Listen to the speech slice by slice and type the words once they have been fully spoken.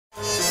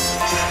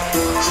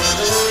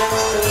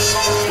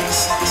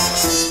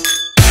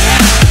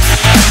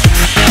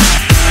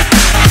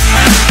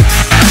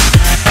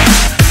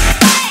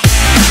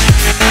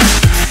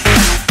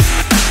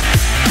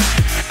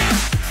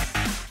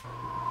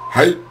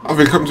Og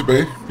velkommen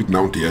tilbage. Mit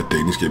navn det er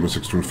Dansk Gamer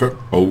 605,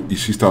 og i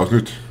sidste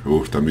afsnit,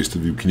 der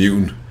mistede vi jo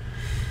kniven.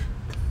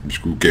 Vi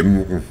skulle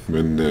gemme den,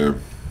 men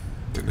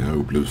den er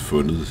jo blevet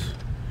fundet.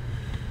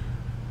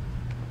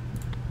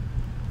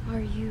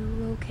 Are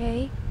you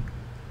okay?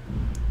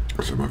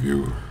 Og så må vi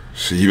jo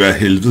se, hvad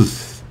helvede.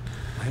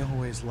 I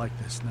always liked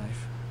this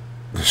knife.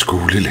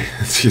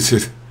 Skolelærer siger til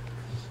det.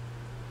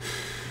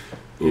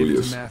 Oh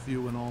yes.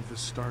 Matthew and all this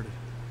started.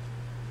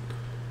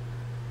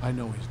 I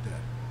know he's dead.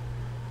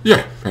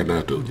 Ja, han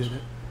er død. Who did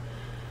it?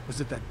 Was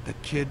it that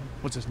kid?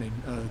 What's his name?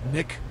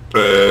 Nick?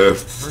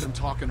 Heard him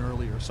talking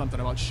earlier.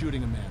 Something about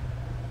shooting a man.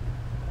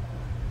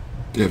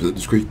 Jeg ved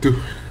det sgu ikke, du.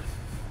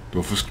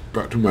 Hvorfor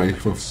spørger du mig?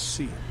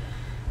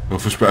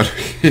 Hvorfor spørger du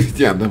ikke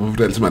de andre? Hvorfor er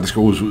det altid mig, der skal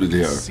rodes ud i det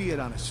her? See it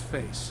on his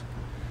face.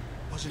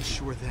 Wasn't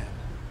sure then,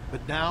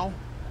 but now.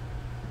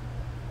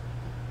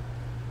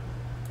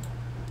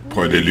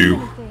 Prøv at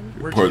lyve.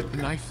 Prøv at...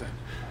 Knife then?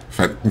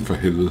 Fandt den for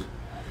helvede.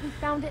 We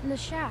found it in the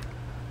shack.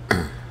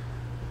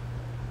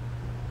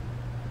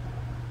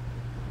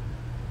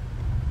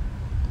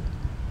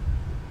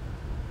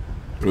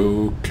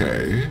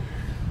 Okay.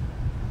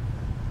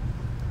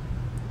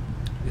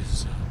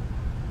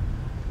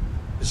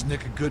 Is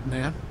Nick a good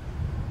man?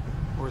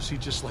 Or is he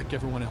just like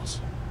everyone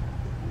else?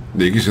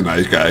 Nick is a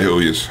nice guy, oh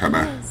yes, han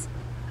er.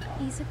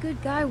 He's a good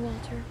guy,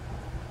 Walter.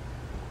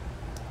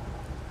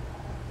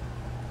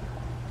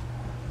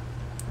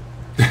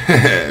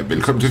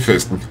 Velkommen til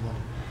festen.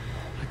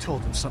 I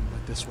told him something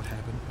like this would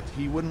happen, but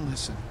he wouldn't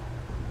listen.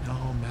 No,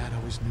 Matt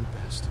always knew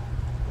best.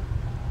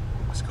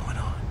 What's going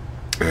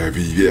on?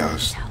 Vi er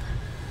os.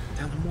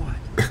 Tell him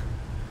what?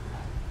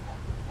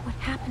 What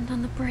happened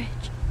on the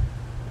bridge?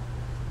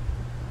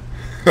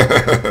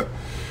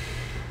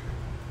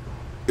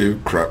 Ew,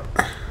 crap.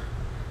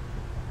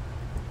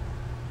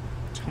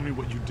 Tell me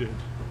what you did.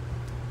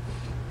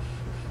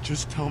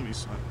 Just tell me,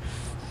 son.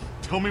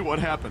 Tell me what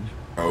happened.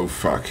 Oh,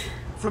 fuck.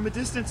 From a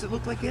distance, it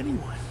looked like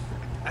anyone.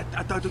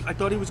 I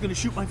thought he was going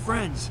to shoot my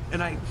friends,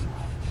 and I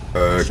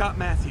shot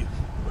Matthew.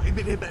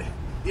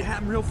 It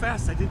happened real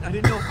fast. I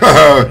didn't know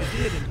how it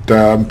did.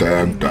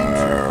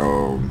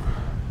 Damn.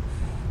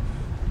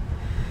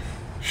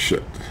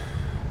 Shit.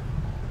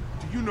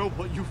 Do you know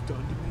what you've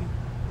done to me?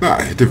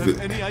 Nej, det ved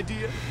Any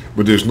idea?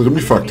 Men det er jo sådan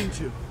rimelig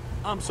fucked.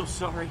 I'm so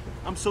sorry.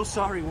 I'm so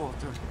sorry,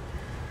 Walter.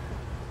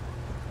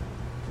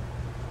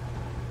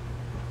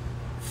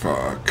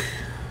 Fuck.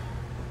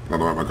 Lad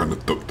nu være, man gør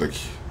noget dumt,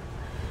 ikke?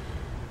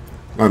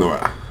 Lad nu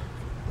være.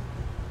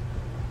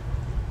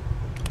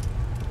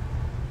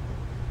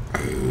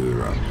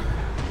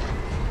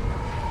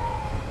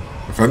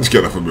 Hvad fanden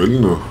sker der for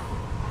møllen nu?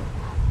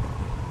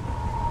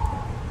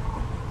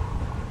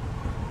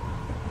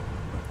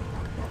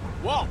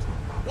 Walt,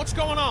 what's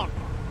going on?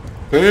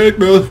 Det er ikke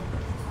noget. Jeg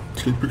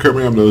skal ikke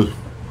bekymre jer om noget.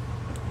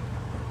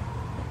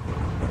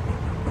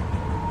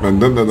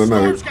 Men den er...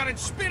 Storm's got it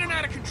spinning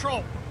out of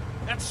control.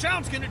 That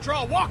sound's gonna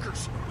draw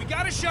walkers. We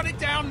gotta shut it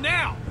down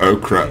now.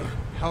 Oh crap.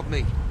 Help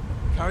me.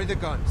 Carry the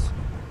guns.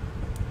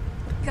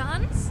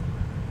 Guns?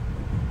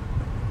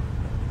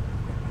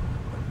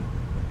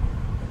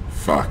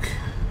 Fuck.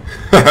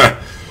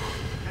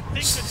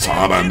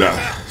 Sådan der.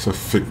 Så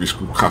fik vi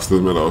sgu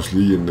kraftet med der også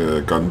lige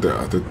en gun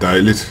der. Det er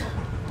dejligt.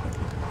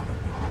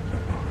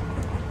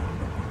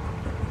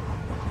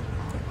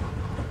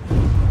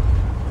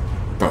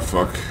 The fuck.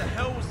 What the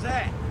hell was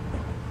that?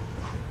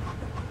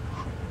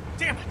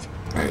 Damn it!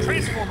 The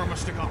transformer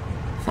must have gone.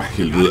 For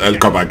helvede,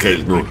 alt går bare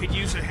galt nu. I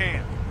could use a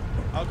hand.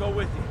 I'll go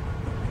with you.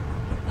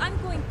 I'm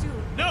going to.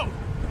 No!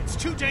 It's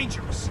too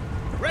dangerous.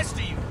 Rest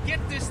of you, get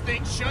this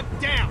thing shut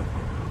down.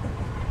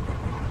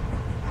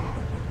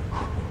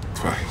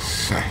 For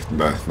satan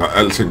da. Når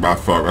alting bare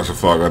fucker, så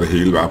fucker det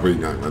hele bare på en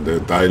gang. Men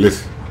det er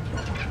dejligt.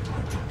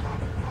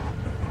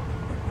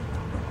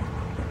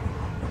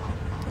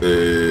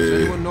 Does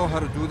anyone know how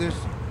to do this?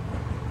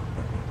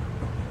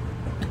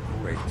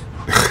 Great.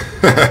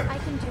 I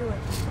can do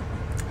it.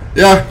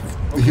 Ja.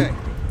 Okay.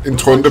 En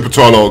trunde på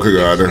 12 år kan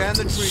gøre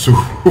det.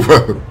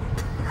 Super.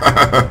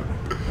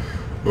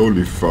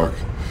 Holy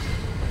fuck.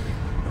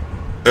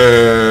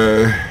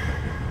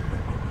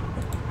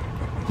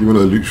 Giv mig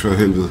noget lys for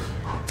helvede.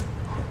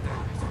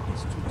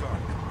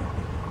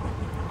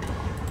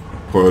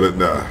 Prøv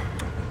den der.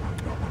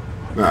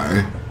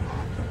 Nej.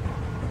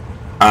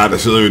 Der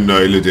sidder jo en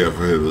nøgle der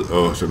for helvede.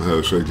 Den havde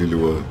jeg så ikke lige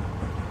luret.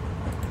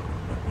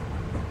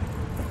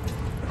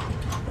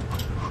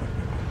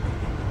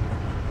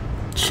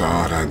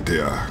 Sådan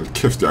der. Hold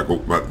kæft, jeg er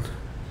god, mand.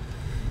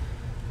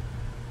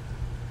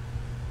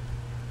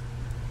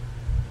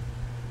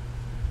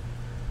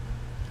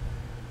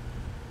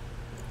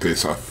 Det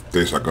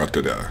er så godt,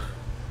 det der.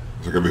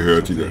 Så kan vi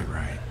høre de der.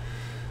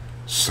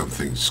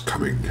 Something's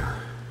coming.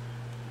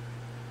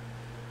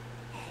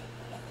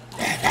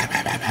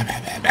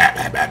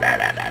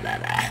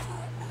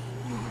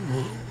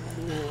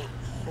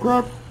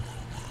 Grab.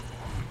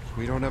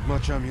 We don't have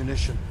much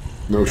ammunition.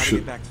 No Gotta shit.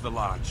 get back to the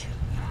lodge.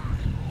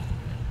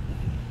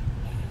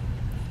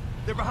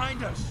 They're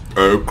behind us.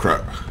 Oh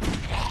crap.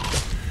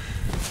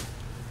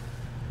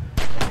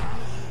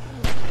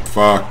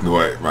 fuck nu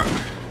af, mand.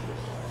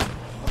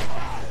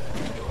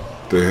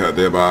 Det her,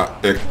 det er bare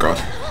ikke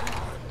godt.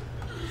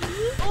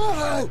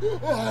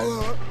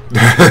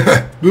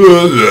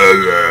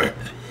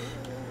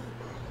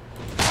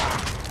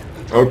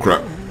 Oh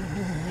crap.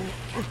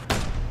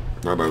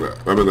 Nej.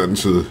 Hvad med den anden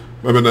side?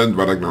 Hvad med den anden?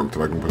 Var der ikke nogen? Der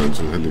var ikke nogen på den anden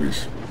side,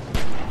 heldigvis.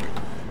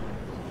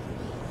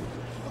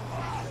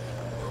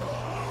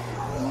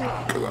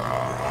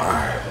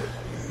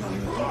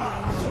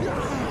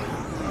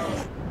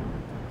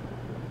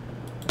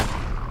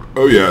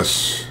 Oh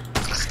yes.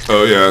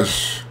 Oh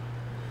yes.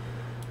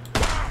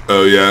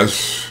 Oh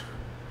yes.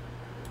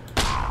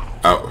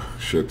 Au,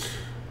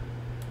 shit.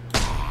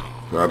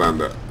 Sådan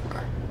der.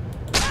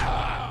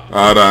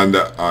 Sådan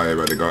der. Ej,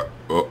 hvad det godt.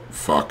 Oh,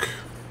 fuck.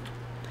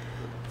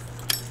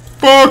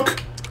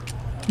 Fuck!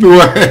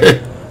 Nu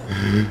af!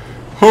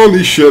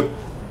 Holy shit.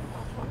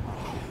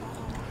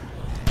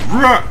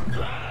 Run!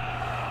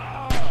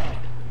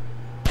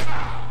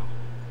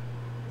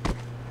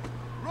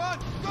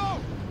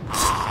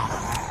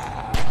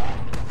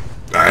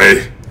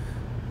 Nej.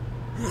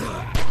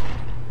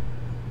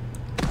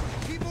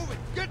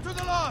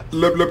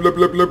 Løb.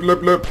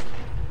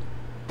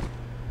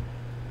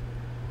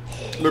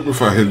 Løb nu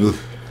for helvede.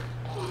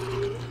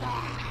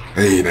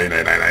 Hey, nej.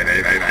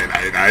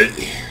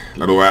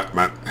 Lad nu være,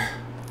 mand.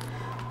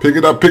 Pick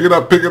it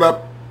up.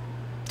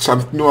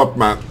 Samle den nu op,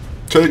 mand.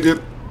 Take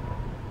it.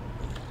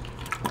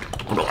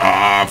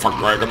 Ah, fuck,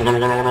 nej.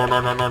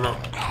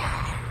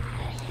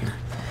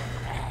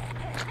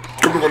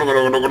 Kom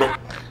nu.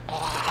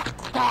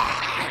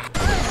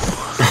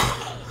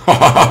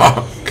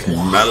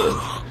 Knald.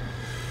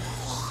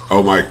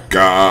 Oh my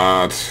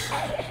god.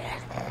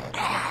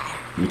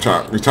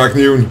 Vi tager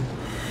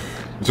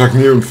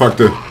kniven. Fuck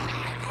det.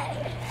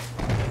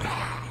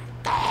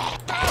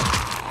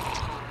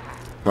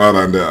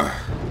 Sådan der.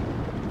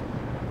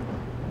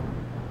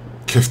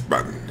 Kæft,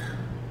 mand.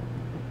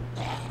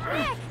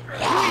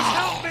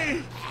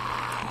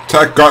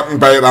 Tag gunnen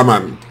bag dig,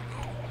 mand.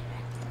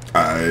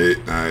 Nej.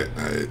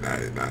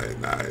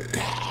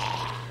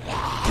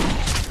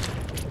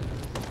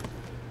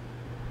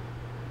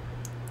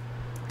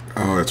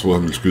 Jeg troede,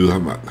 han ville skyde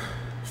ham, mand.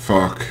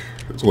 Fuck.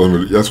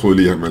 Jeg troede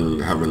lige,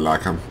 han ville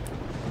lakke ham.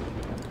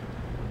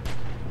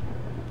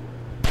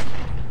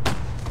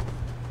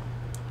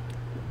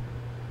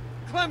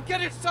 Clem,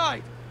 get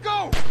inside!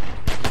 Go!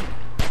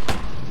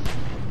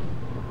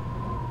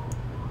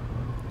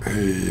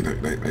 Hey,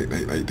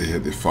 nej. Det her,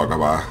 det fucker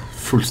bare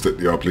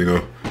fuldstændig op lige nu.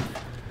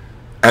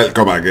 Alt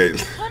går bare galt.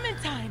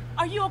 Clementine,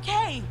 are you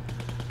okay?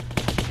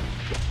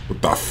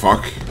 What the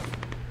fuck?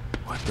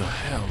 What the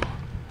hell?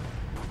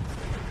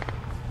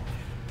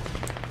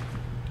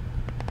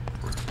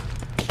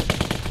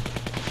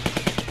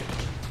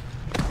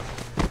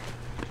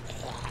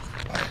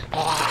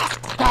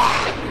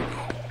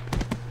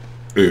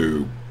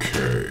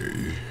 Okay.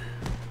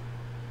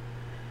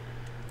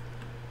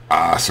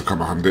 Så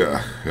kommer ham der.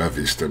 Jeg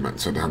vidste det, mand.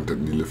 Så er det ham,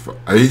 den lille for...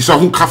 Ej, så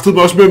hun kraftede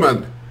mig også med, mand.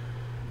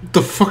 What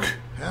the fuck?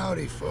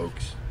 Howdy,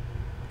 folks.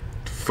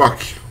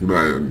 Fuck. Hun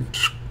er en...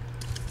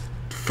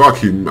 Fuck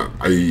hende, mand.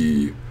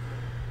 Ej.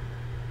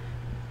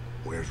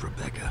 Where's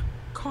Rebecca?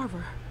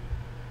 Carver.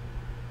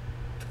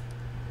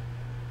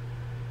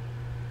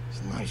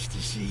 It's nice to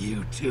see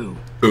you, too.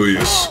 Oh,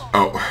 yes.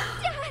 Au.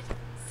 Dad!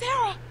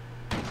 Sarah!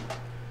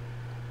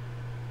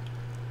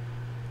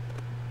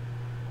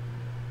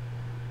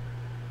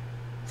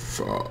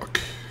 Fuck.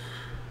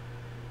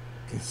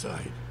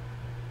 Inside.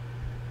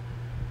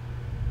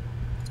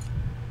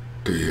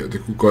 Det her,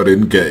 det kunne godt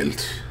ende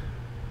galt.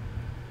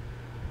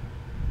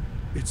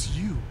 It's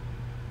you.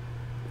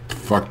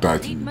 Fuck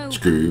dig, din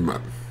skøge,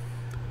 mand.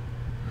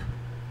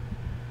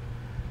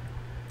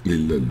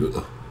 Lille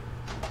løder.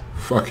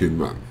 Fuck hende,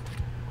 mand.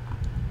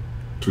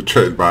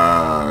 Totalt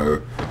bare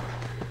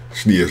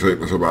sniger sig ind,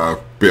 og så bare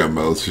beder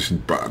mad til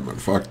sin børn, mand.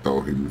 Fuck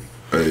dog hende.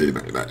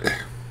 Nej.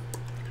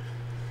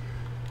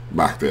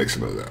 Magt er ikke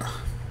sådan noget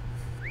der.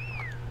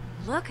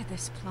 Look at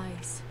this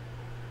place.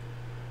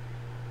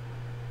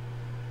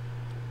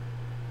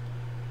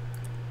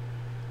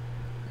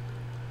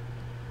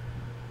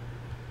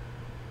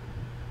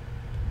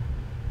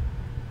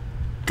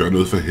 Gør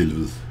noget for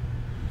helvede.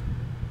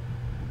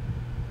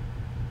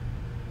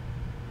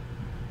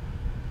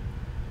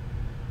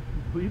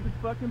 Believe this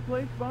fucking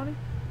place, Bonnie?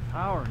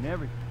 Power and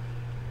everything.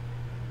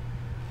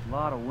 A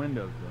lot of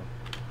windows,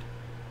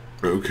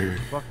 though. Okay.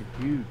 Fucking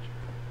huge.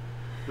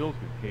 Bill's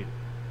gonna hate it.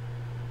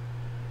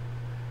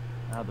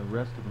 Now the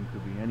rest of them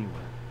could be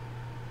anywhere.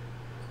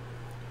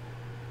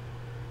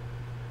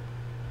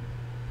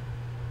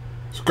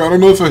 Så gør der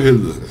noget for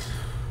helvede.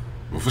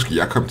 Hvorfor skal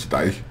jeg komme til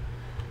dig?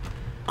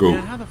 Go.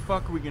 Yeah, how the fuck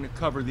are we gonna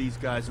cover these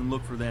guys and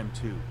look for them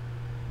too?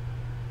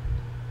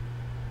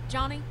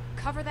 Johnny,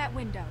 cover that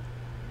window.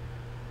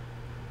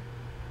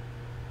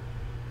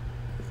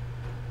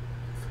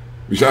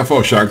 Hvis jeg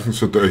får chancen,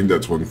 så dør hende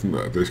der trunden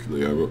der. Det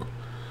skider jeg på.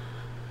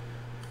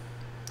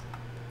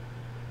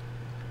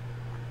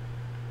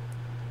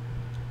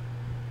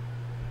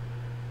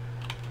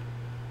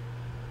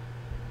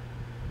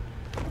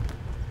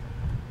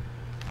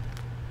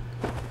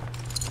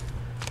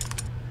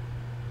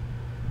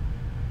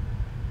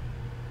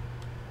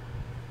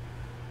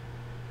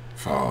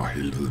 For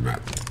helvede,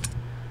 mand.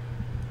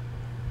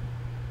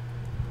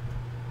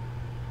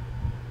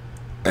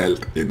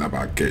 Alt ender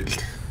bare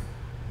galt.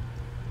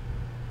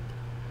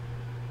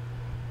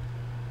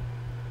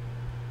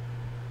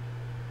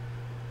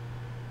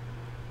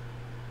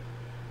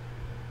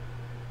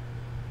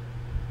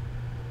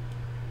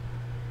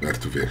 Hvad er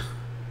det, du vil?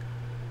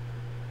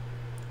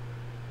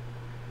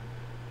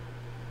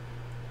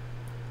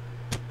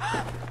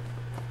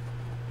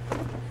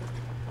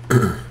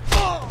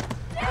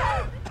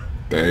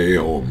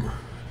 Dagerum.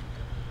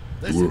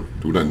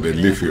 Du er da en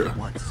venlig fyr.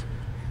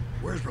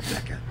 Where's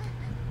Rebecca?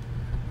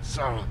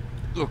 Sarah,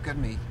 look at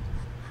me.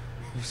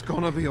 It's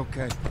gonna be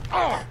okay.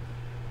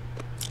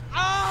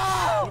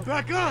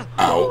 Rebecca!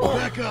 Ow.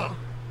 Rebecca!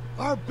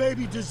 Our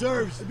baby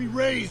deserves to be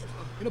raised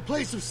in a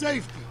place of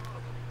safety.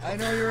 I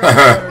know you're out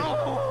there.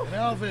 And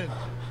Alvin,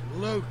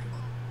 Luke,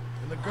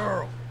 and the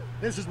girl.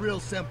 This is real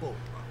simple.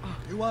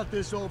 You want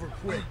this over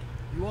quick.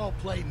 You all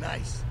play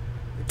nice.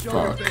 Enjoy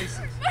your faces.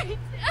 My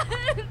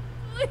dad,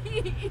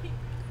 please.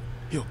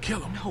 He'll kill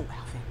him. No,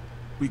 Alvin.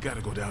 We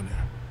gotta go down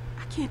there.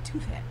 I can't do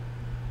that.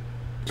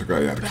 Så gør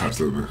jeg det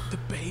kraftigt med. The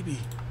baby.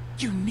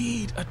 You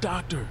need a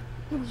doctor.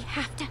 We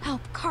have to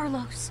help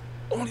Carlos.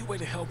 Only way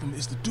to help him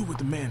is to do what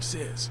the man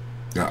says.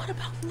 Ja. What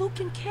about Luke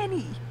and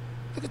Kenny?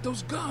 Look at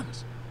those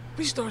guns.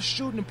 We start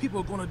shooting and people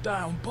are gonna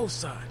die on both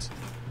sides.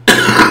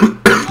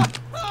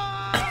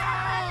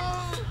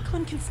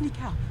 Clint can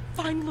sneak out.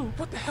 Find Luke.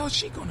 What the hell is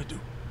she gonna do?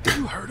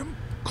 You heard him.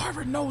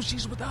 Carver knows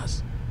she's with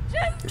us.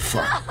 Just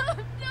Fuck. stop.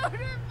 Don't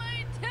hurt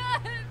my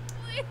dad,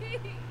 please.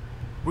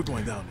 We're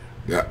going down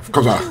there. Ja,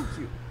 kom så.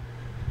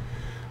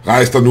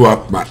 Rejs dig nu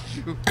op, mand.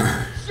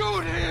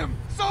 Shoot him!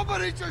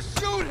 Somebody just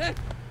shoot him!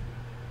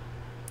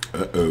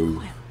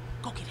 Uh-oh.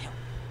 Go get him.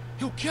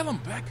 He'll kill him,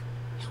 Beck.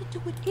 He'll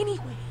do it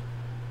anyway.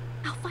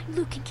 I'll find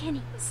Luke and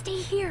Kenny.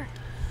 Stay here.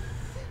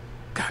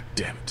 God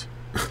damn it.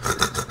 You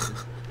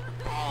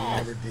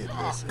never did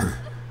listen.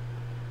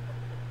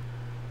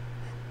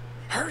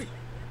 Hurry.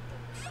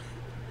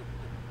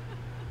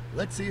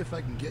 Let's see if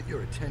I can get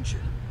your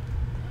attention.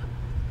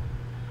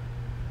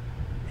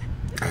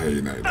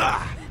 Ej, nej,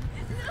 nej.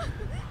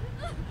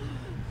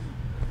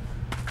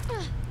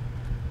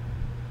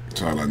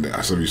 Sådan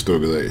der, så er vi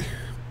stukket af.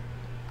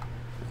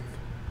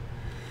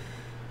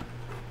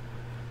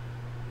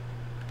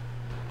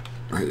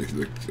 Ej,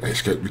 jeg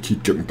skal vi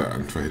kigge gennem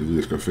døren, for helvede,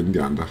 jeg skal finde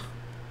de andre.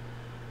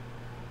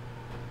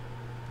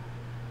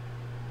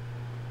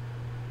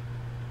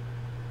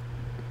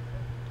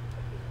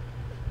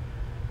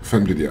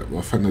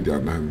 Hvor fanden er de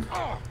andre henne?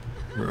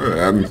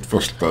 Ja, den får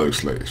stadig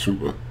slag,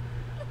 super.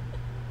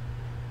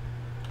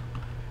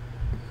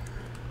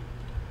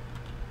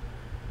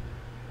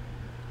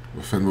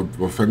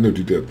 Hvor fanden er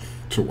de der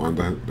to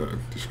andre hen der?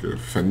 De skal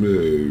fandme...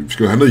 Vi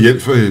skal jo have noget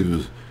hjælp for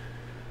helvede.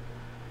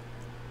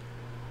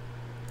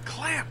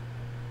 Clamp.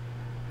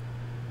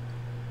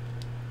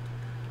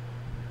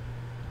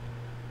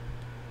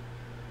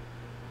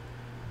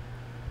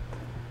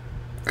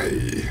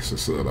 Ej, så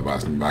sidder der bare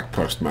sådan en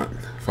vagtpostmand.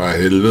 For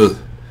helvede.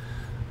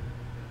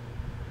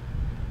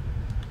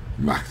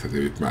 Magter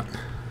det ikke, mand.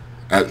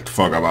 Alt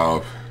fucker bare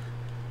op.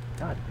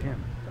 God damn,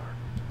 it's dark.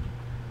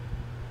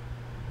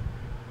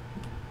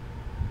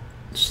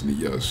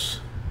 Sniger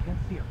os. Can't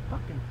see a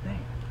fucking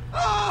thing.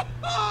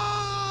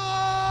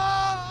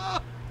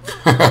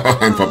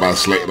 Han får bare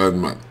slag med den,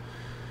 mand.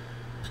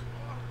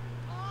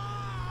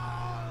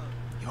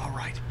 You all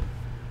right?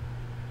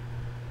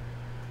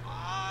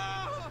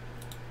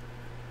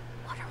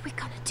 What are we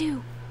gonna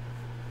do?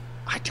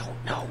 I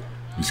don't know.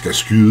 Vi skal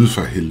skyde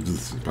for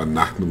helvede. Bare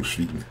nakke nogle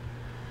svin.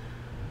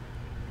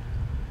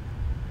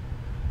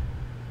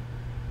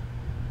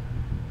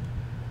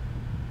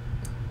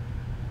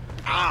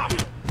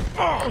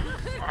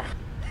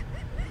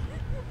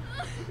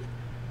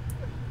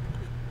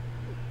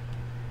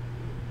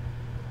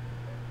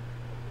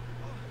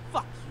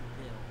 Fuck you,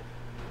 Bill.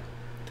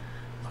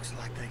 Looks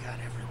like they got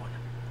everyone.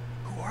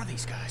 Who are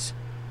these guys?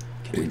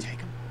 Can we take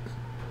them?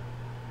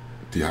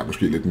 De har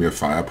måske lidt mere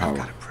firepower.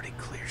 Got a pretty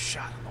clear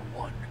shot on the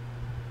one.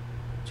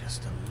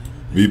 Just a little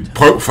bit. Vi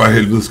prøv for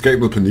helvede. Skab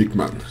noget panik,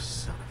 mand.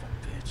 Son of a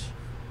bitch.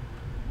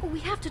 We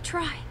have to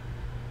try.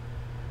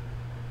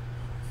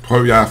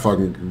 Prøv jeg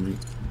fucking...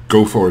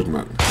 Go for it,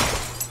 mand.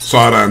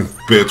 Sådan,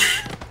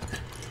 bitch.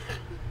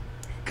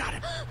 Got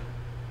it.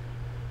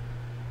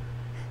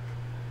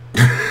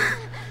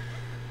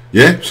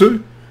 Ja, så.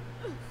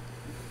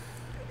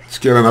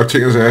 Sker der nok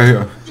ting at sige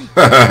her.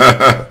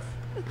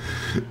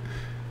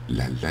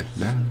 La la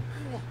la.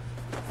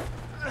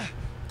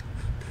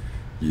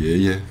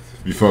 Ja.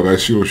 Vi får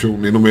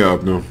situationen endnu mere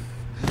op nu.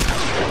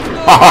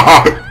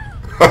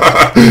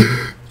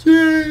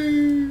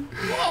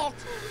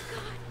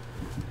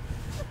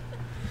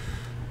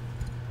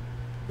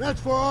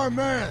 That's for our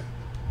man.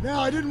 Now,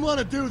 I didn't want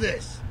to do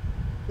this,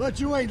 but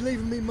you ain't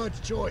leaving me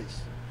much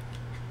choice.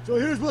 So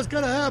here's what's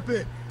gonna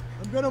happen.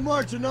 I'm gonna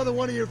march another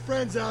one of your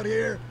friends out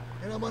here,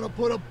 and I'm gonna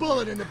put a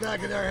bullet in the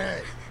back of their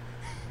head.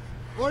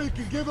 Or you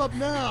can give up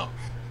now.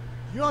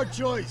 Your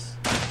choice.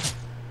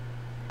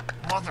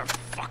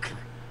 Motherfucker.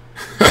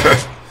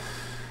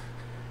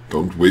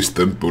 Don't waste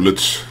them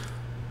bullets.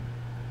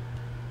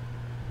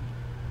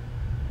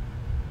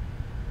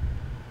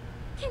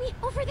 Kenny,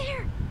 over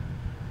there.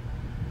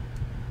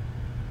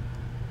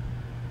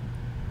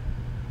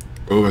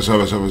 Hvad så?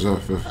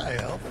 Hi,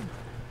 Alvin.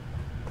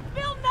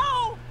 Bill,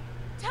 no!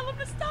 Tell him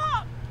to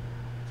stop!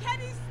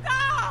 Kenny,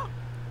 stop!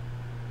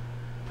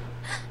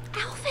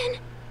 Alvin.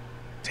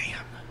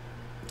 Damn.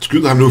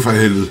 Skyd ham nu for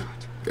helvede.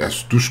 Ja,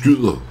 du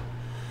skyder.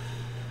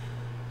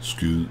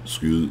 Skyd.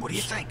 What do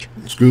you think?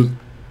 Skyd.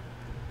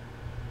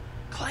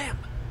 Clem.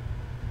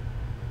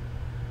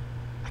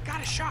 I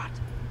got a shot.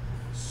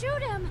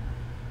 Shoot him.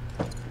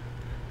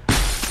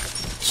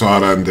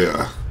 Sådan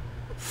der.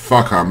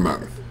 Fuck ham,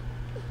 mand.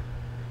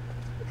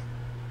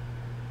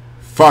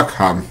 Fuck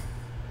ham.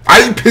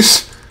 Ej,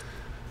 pis!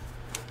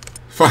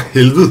 For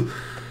helvede.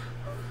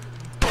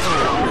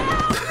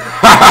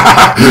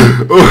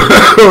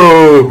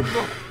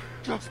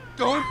 Just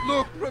don't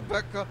look,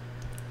 Rebecca.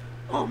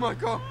 Oh my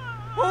god.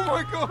 Oh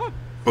my god.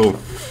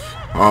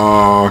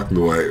 Fuck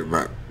nu af,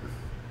 mand.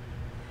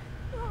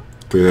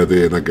 Det her,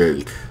 det ender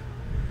galt.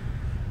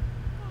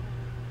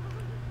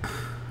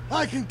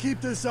 I can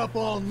keep this up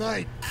all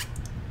night.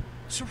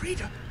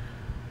 Sarita.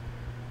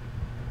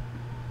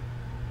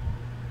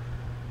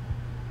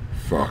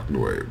 Fuck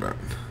nu af, mand.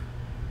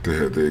 Det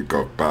her, det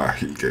går bare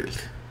helt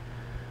galt.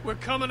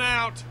 We're coming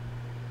out.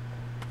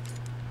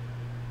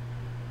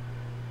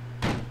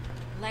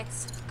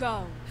 Let's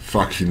go.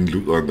 Fuck hende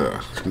luderen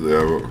der, skider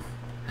jeg på.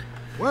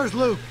 Where's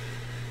Luke?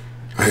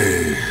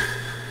 Hey.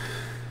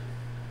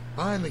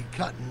 Finally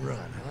cut and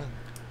run, huh?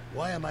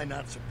 Why am I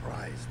not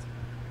surprised?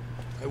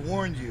 I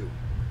warned you.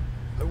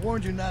 I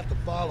warned you not to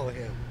follow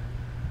him.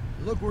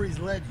 Look where he's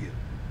led you.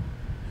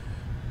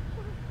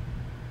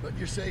 But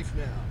you're safe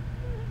now.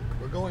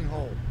 We're going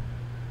home.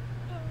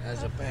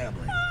 As a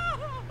family.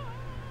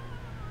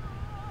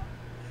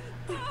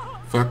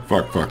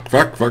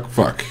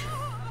 Fuck.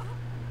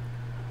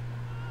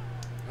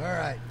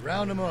 Alright,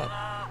 round them up.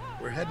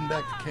 We're heading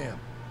back to camp.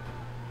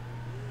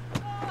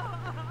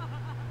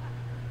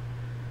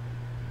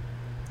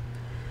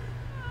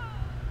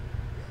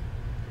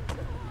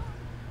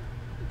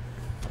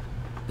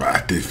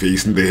 Det er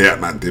fesen det her,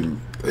 mand. Det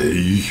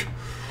er...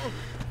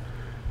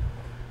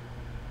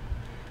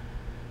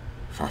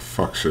 For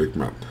fuck's sake,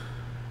 mand.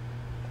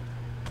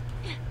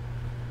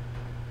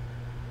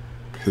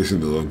 Pisse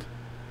nederen.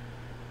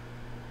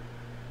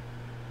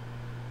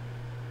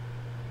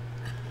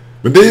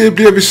 Men det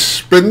bliver vi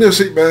spændende at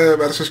se, hvad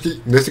der skal ske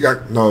næste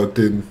gang, når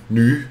den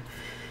nye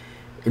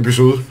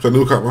episode, der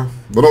udkommer.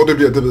 Hvornår det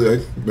bliver, det ved jeg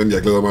ikke, men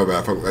jeg glæder mig i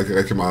hvert fald rigtig,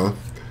 rigtig meget.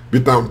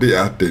 Mit navn, det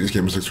er Dansk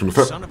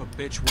 605.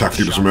 Tak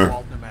fordi du så med.